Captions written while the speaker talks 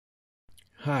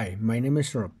Hi, my name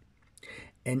is Rob,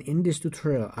 and in this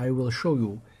tutorial I will show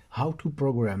you how to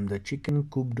program the chicken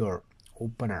coop door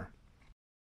opener.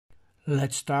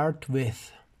 Let's start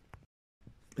with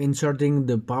inserting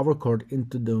the power cord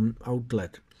into the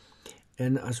outlet,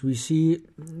 and as we see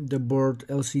the board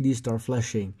LCD start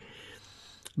flashing.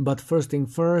 But first thing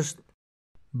first,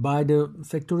 by the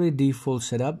factory default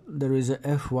setup there is a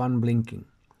F1 blinking,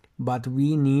 but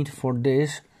we need for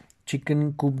this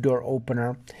chicken coop door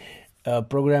opener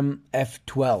program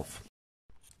F12.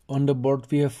 On the board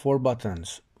we have 4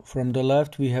 buttons. From the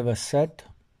left we have a set,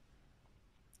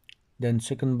 then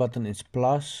second button is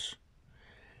plus,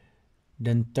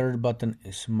 then third button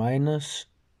is minus,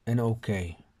 and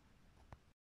OK.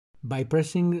 By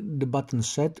pressing the button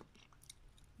set,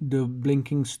 the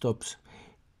blinking stops.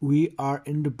 We are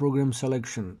in the program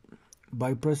selection.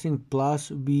 By pressing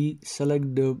plus, we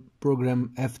select the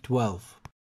program F12.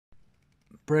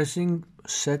 Pressing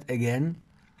set again,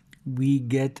 we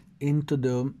get into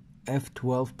the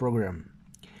F12 program.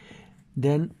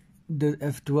 Then the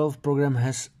F12 program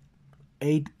has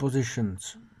 8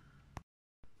 positions.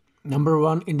 Number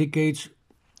 1 indicates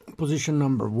position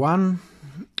number 1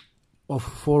 of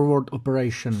forward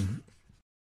operation.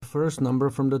 The first number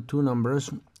from the 2 numbers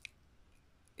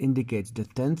indicates the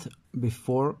 10th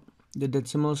before the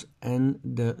decimals, and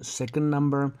the second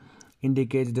number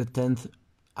indicates the 10th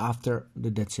after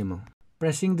the decimal.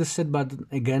 Pressing the set button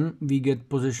again, we get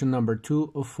position number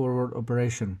 2 of forward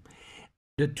operation.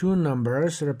 The 2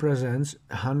 numbers represents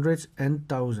hundreds and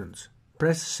thousands.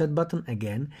 Press set button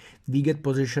again, we get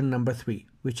position number 3,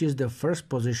 which is the first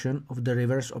position of the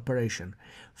reverse operation.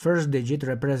 First digit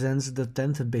represents the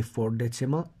 10th before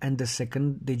decimal, and the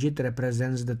second digit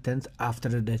represents the 10th after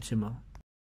the decimal.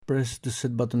 Press the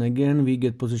set button again, we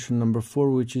get position number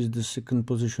 4, which is the second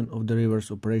position of the reverse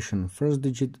operation. First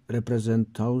digit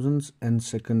represents thousands and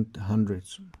second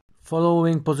hundreds.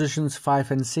 Following positions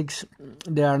 5 and 6,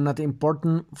 they are not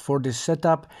important for this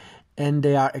setup, and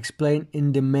they are explained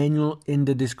in the manual in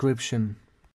the description.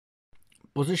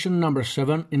 Position number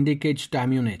 7 indicates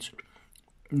time units.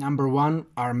 Number 1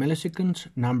 are milliseconds,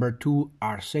 number 2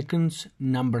 are seconds,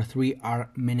 number 3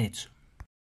 are minutes.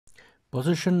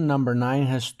 Position number 9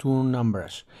 has 2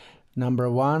 numbers.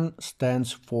 Number 1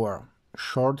 stands for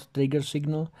short trigger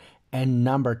signal, and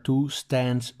number 2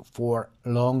 stands for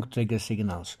long trigger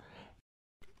signals.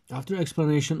 After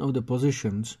explanation of the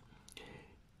positions,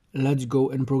 let's go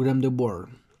and program the board.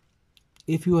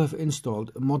 If you have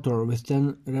installed a motor with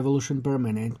 10 revolutions per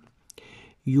minute,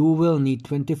 you will need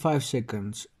 25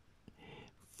 seconds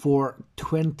for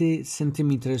 20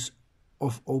 centimeters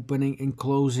of opening and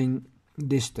closing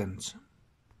distance.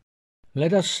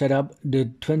 Let us set up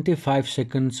the 25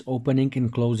 seconds opening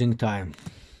and closing time.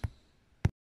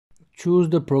 Choose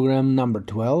the program number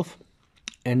 12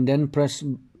 and then press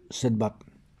set button.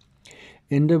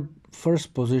 In the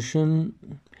first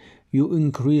position, you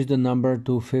increase the number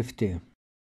to 50.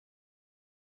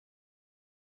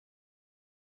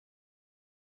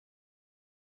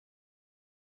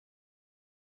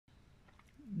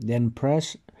 Then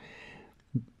press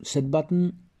set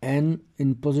button, and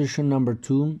in position number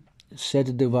 2,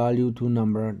 set the value to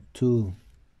number 2.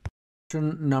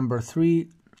 Position number 3,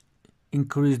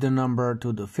 increase the number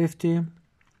to the 50.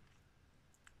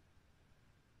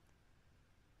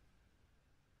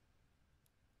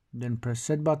 Then press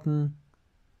set button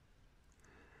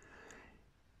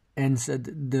and set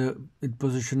the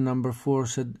position number 4,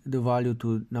 set the value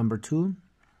to number 2.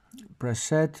 Press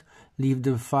set, leave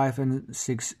the 5 and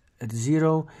 6 at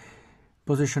 0.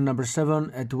 Position number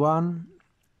 7 at 1.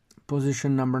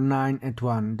 Position number 9 at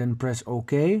 1. Then press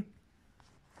OK.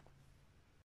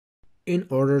 In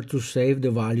order to save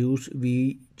the values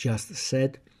we just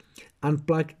set,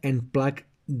 unplug and plug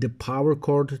the power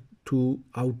cord to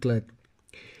outlet.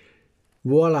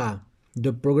 Voila!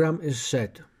 The program is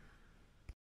set.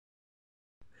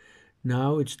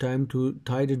 Now it's time to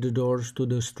tie the doors to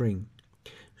the string.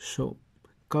 So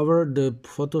cover the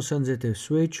photosensitive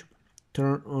switch,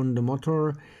 turn on the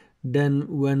motor, then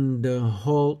when the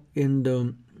hole in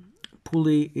the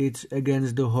pulley is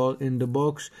against the hole in the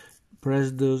box, press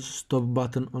the stop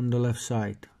button on the left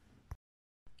side.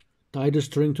 Tie the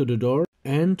string to the door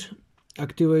and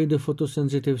activate the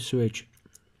photosensitive switch.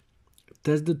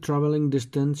 Test the traveling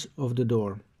distance of the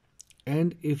door,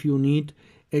 and if you need,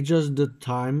 adjust the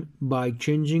time by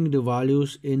changing the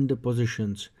values in the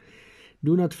positions.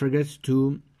 Do not forget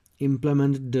to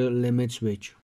implement the limit switch.